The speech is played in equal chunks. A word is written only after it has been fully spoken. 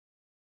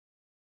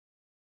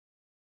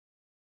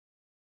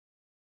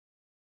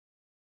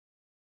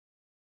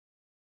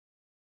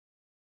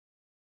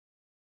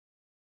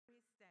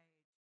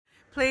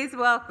Please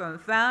welcome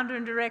Founder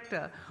and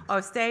Director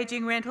of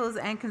Staging Rentals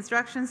and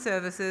Construction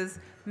Services,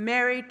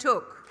 Mary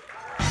Took.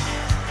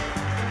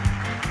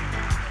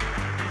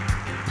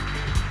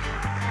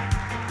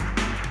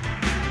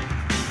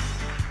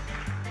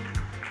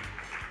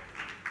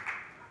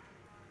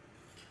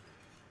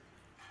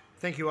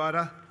 Thank you,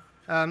 Ida.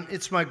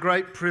 It's my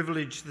great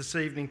privilege this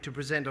evening to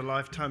present a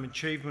Lifetime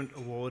Achievement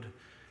Award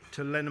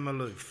to Lena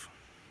Malouf.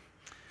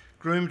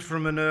 Groomed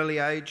from an early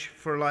age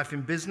for a life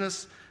in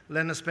business,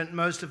 Lena spent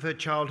most of her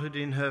childhood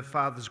in her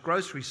father's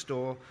grocery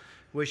store,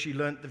 where she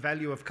learnt the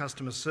value of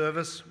customer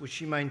service, which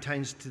she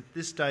maintains to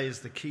this day as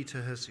the key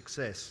to her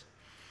success.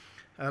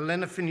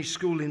 Lena finished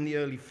school in the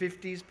early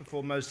 50s,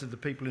 before most of the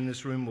people in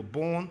this room were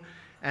born,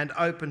 and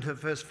opened her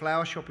first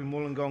flower shop in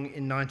Wollongong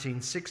in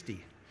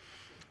 1960.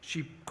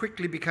 She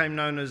quickly became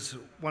known as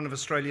one of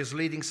Australia's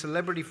leading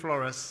celebrity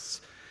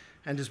florists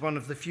and is one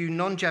of the few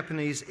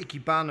non-Japanese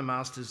ikebana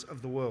masters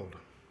of the world.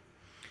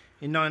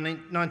 In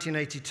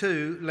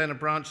 1982, Lena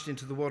branched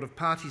into the world of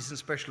parties and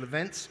special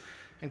events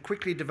and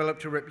quickly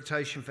developed a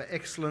reputation for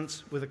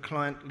excellence with a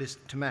client list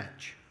to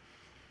match.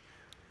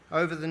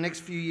 Over the next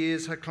few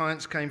years, her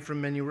clients came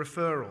from many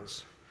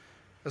referrals.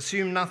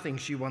 "Assume nothing,"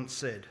 she once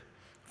said.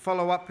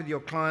 "Follow up with your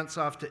clients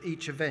after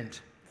each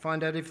event.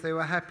 Find out if they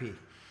were happy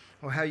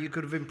or how you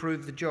could have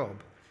improved the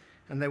job,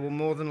 and they will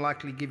more than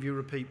likely give you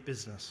repeat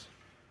business."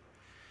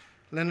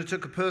 Lena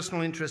took a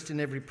personal interest in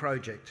every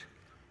project.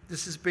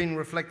 This has been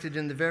reflected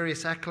in the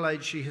various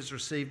accolades she has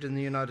received in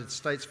the United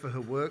States for her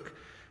work,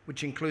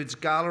 which includes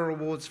Gala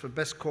Awards for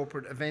Best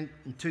Corporate Event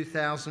in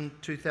 2000,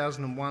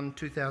 2001,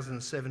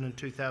 2007 and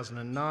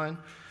 2009,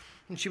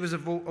 and she was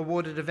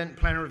awarded Event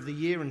Planner of the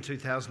Year in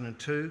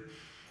 2002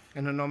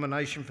 and a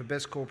nomination for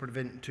Best Corporate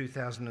Event in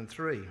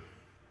 2003.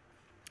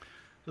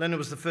 Lena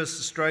was the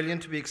first Australian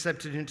to be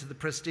accepted into the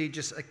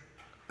prestigious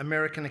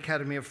American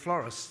Academy of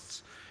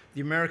Florists,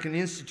 the American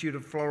Institute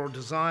of Floral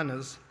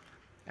Designers,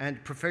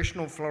 and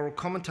Professional Floral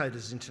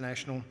Commentators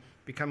International,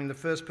 becoming the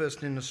first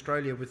person in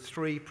Australia with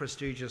 3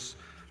 prestigious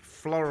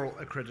floral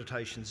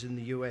accreditations in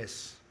the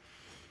US.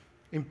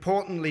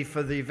 Importantly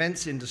for the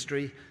events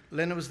industry,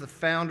 Lena was the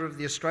founder of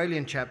the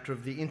Australian chapter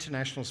of the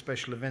International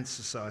Special Events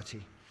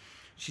Society.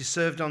 She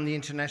served on the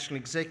International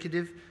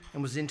Executive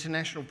and was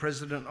International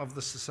President of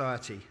the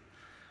Society.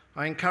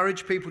 "I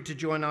encourage people to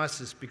join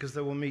ISIS because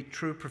they will meet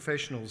true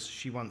professionals,"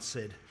 she once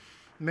said.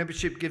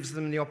 Membership gives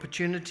them the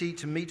opportunity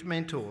to meet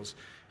mentors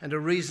and a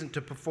reason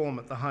to perform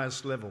at the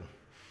highest level.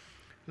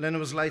 Lena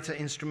was later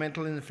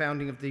instrumental in the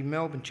founding of the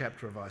Melbourne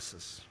chapter of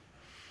ISIS.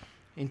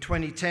 In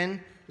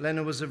 2010,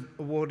 Lena was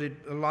awarded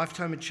a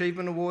Lifetime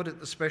Achievement Award at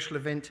the special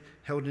event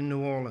held in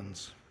New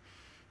Orleans.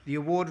 The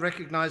award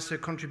recognised her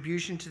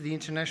contribution to the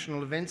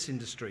international events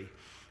industry.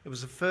 It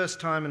was the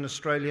first time an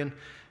Australian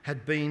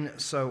had been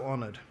so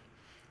honoured.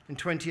 In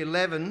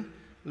 2011,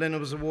 Lena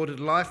was awarded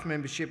life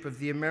membership of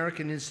the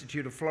American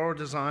Institute of Floral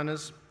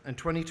Designers and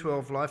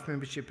 2012 life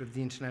membership of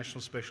the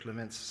International Special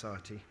Events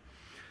Society.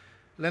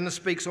 Lena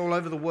speaks all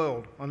over the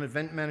world on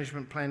event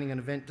management, planning and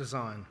event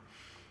design.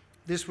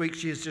 This week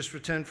she has just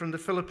returned from the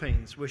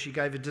Philippines, where she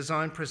gave a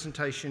design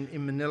presentation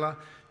in Manila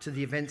to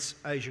the Events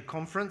Asia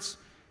Conference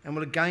and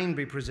will again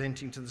be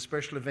presenting to the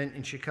special event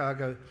in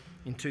Chicago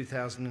in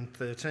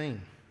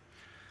 2013.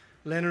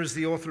 Lena is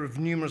the author of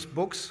numerous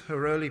books.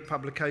 Her early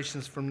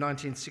publications from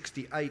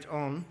 1968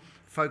 on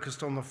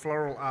focused on the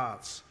floral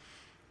arts,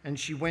 and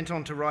she went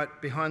on to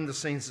write behind the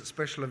scenes at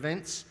special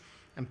events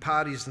and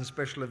parties and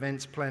special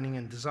events planning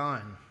and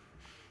design.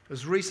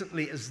 As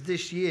recently as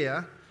this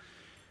year,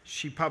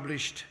 she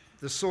published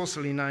the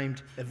saucily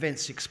named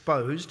Events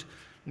Exposed,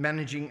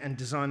 Managing and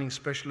Designing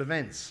Special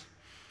Events.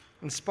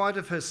 In spite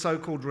of her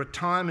so-called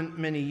retirement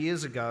many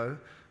years ago,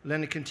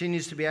 Lena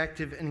continues to be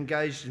active and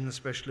engaged in the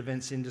special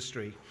events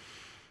industry.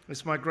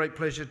 It's my great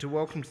pleasure to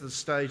welcome to the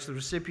stage the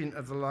recipient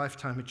of the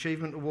Lifetime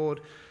Achievement Award,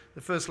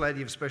 the First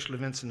Lady of Special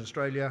Events in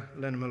Australia,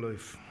 Lena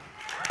Malouf.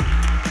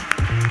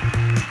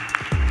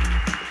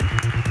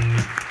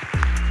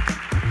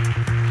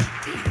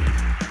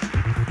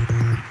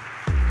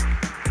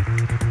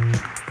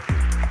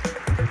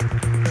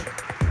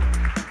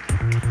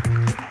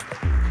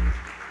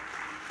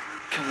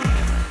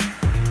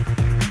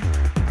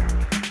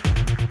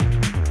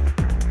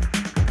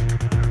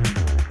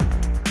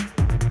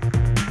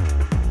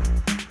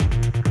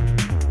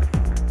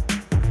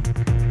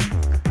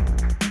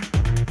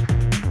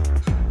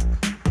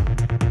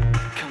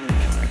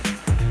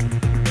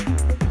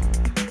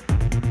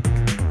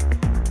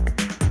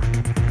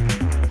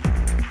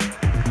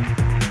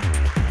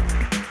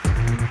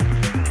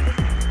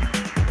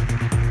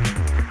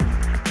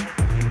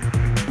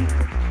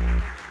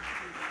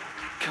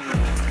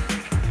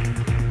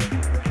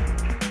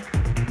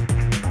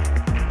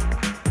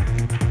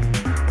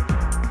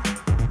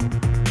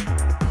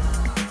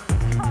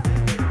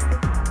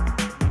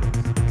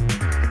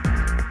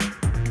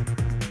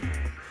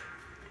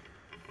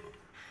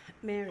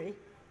 Mary,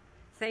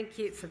 thank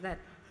you for that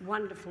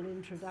wonderful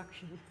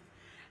introduction.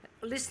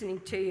 Listening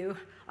to you,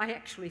 I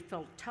actually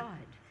felt tired.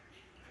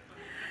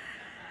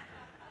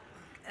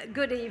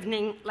 Good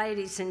evening,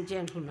 ladies and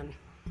gentlemen.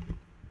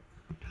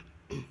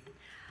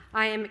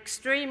 I am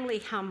extremely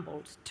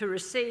humbled to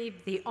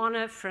receive the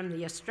honour from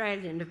the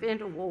Australian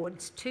Event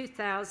Awards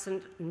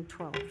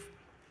 2012.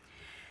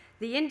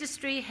 The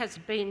industry has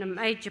been a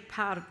major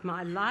part of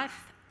my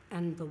life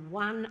and the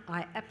one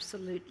I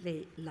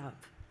absolutely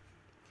love.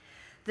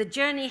 The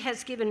journey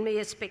has given me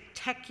a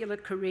spectacular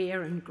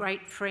career and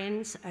great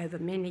friends over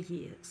many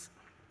years.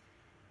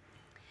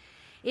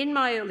 In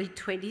my early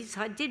 20s,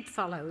 I did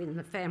follow in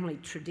the family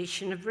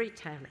tradition of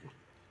retailing.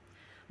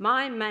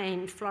 My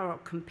main floral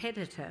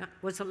competitor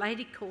was a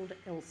lady called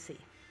Elsie.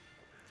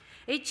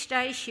 Each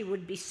day she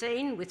would be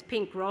seen with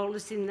pink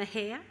rollers in the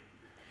hair,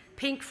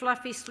 pink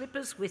fluffy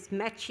slippers with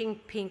matching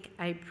pink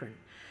apron.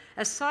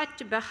 A sight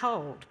to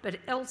behold, but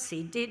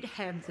Elsie did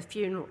have the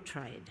funeral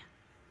trade.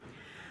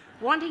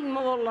 Wanting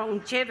more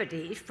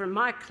longevity from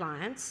my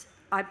clients,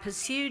 I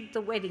pursued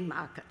the wedding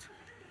market.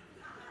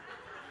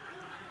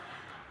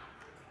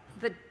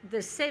 The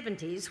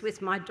 70s,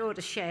 with my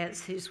daughter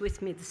Shaz, who's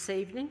with me this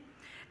evening,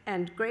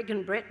 and Greg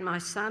and Brett, my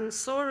son,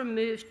 saw a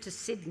move to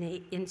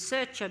Sydney in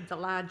search of the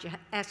larger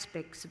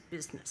aspects of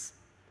business.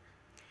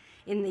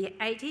 In the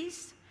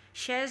 80s,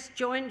 Shaz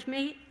joined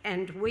me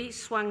and we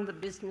swung the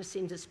business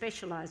into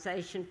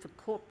specialisation for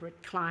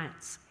corporate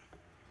clients.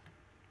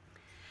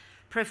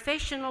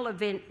 Professional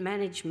event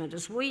management,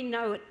 as we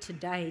know it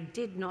today,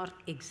 did not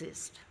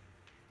exist.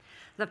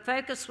 The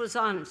focus was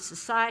on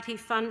society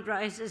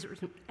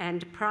fundraisers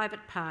and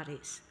private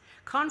parties.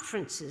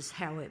 Conferences,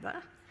 however,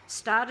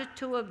 started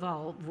to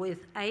evolve with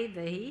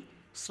AV,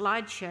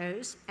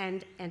 slideshows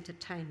and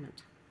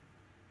entertainment.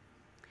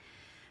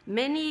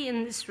 Many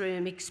in this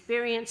room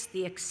experienced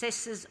the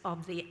excesses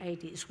of the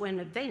 80s when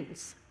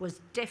events was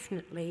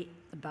definitely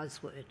the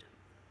buzzword.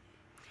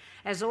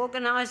 As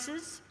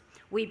organisers,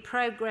 we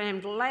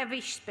programmed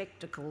lavish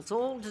spectacles,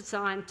 all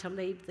designed to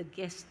leave the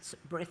guests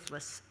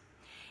breathless.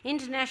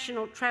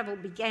 International travel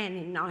began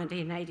in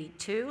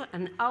 1982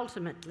 and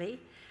ultimately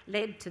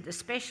led to the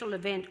Special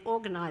Event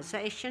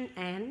Organisation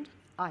and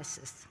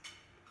ISIS.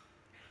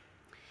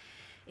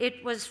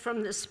 It was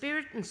from the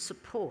spirit and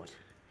support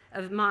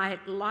of my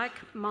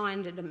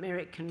like-minded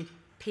American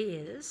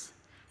peers,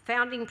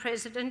 founding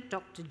President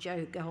Dr.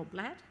 Joe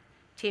Goldblatt,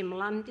 Tim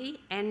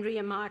Lundy,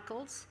 Andrea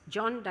Michaels,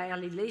 John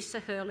Daly, Lisa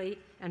Hurley,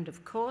 and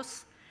of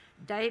course,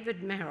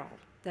 David Merrill,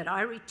 that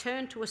I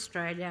returned to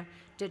Australia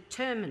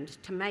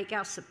determined to make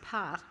us a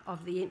part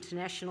of the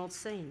international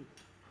scene.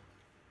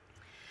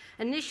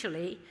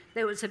 Initially,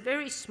 there was a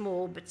very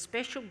small but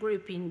special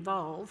group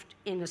involved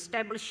in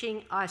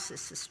establishing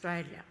ISIS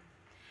Australia.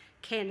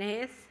 Ken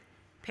Earth,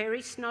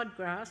 Perry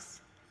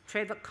Snodgrass,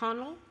 Trevor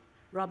Connell,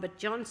 Robert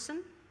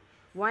Johnson,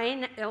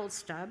 Wayne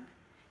Elstub,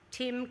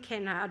 Tim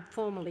Kennard,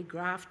 formerly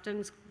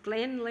Grafton's,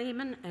 Glenn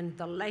Lehman and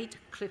the late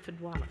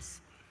Clifford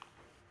Wallace.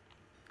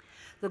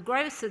 The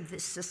growth of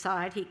this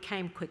society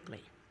came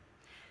quickly.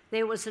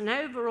 There was an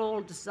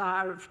overall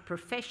desire of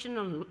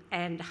professional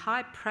and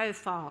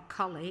high-profile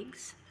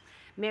colleagues,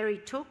 Mary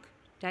Took,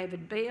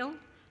 David Beale,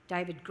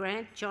 David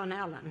Grant, John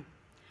Allen,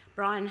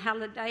 Brian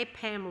Halliday,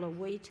 Pamela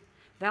Wheat,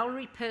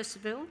 Valerie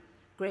Percival,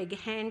 Greg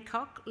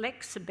Hancock,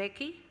 Lex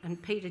Sebecki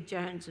and Peter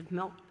Jones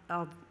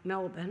of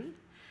Melbourne,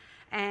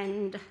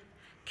 and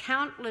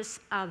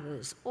countless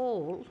others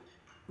all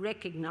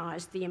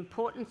recognised the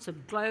importance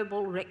of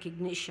global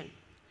recognition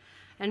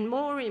and,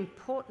 more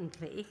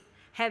importantly,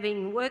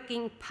 having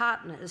working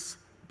partners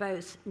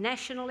both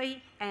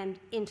nationally and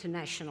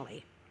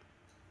internationally.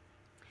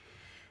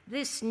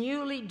 This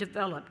newly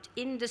developed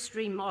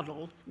industry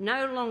model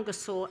no longer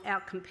saw our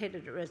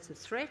competitor as a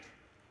threat,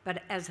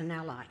 but as an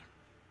ally.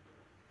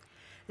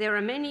 There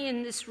are many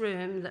in this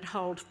room that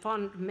hold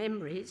fond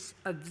memories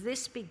of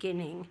this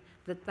beginning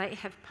that they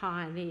have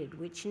pioneered,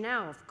 which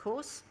now, of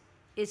course,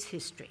 is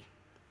history.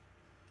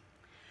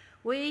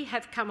 We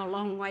have come a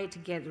long way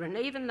together, and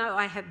even though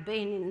I have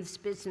been in this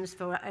business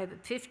for over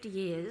 50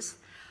 years,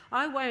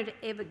 I won't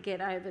ever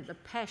get over the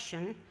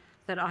passion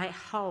that I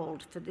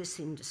hold for this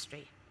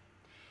industry.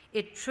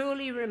 It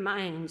truly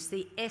remains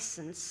the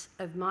essence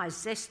of my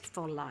zest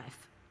for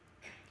life.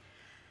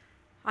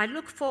 I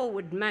look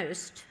forward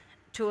most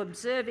to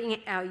observing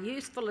our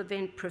youthful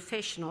event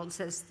professionals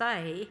as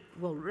they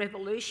will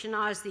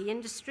revolutionise the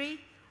industry,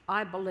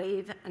 I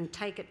believe, and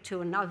take it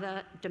to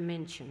another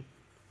dimension.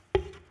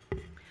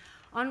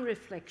 On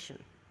reflection,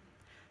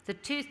 the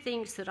two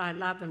things that I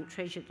love and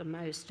treasure the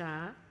most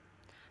are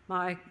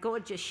my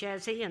gorgeous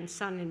Shazzy and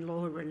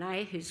son-in-law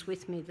Renee, who's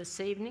with me this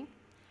evening.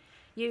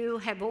 You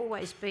have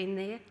always been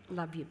there,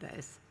 love you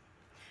both.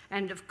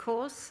 And of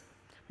course,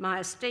 my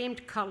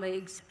esteemed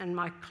colleagues and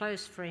my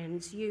close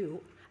friends,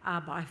 you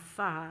are by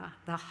far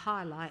the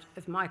highlight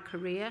of my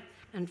career,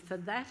 and for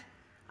that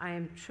I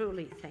am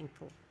truly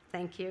thankful.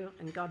 Thank you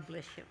and God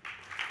bless you.